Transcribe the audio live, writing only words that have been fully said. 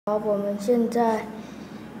好，我们现在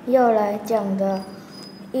要来讲的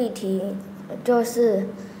议题就是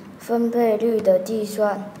分配率的计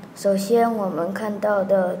算。首先，我们看到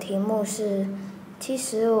的题目是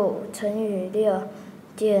75乘以6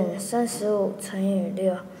减35乘以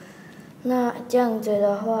6。那这样子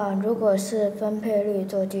的话，如果是分配率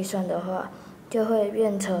做计算的话，就会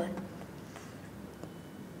变成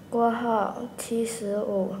括号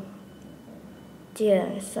75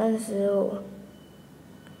减35。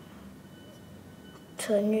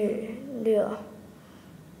乘以6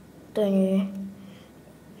等于，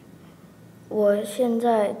我现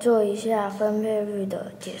在做一下分配率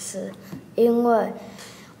的解释，因为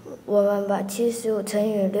我们把75乘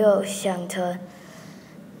以6想成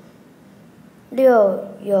6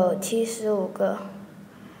有75个，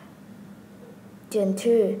减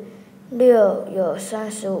去6有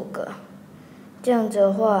35个，这样子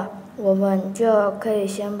的话，我们就可以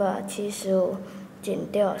先把75减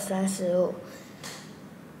掉35。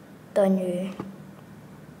等于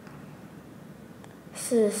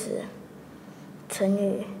40乘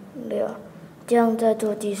以6，这样再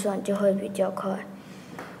做计算就会比较快。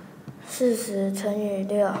40乘以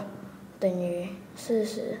6等于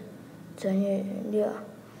40乘以6。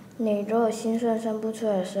你如果心算不出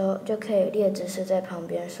来的时候，就可以列指示在旁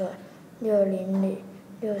边算，6零里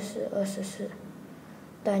6024，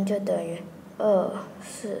但就等于240。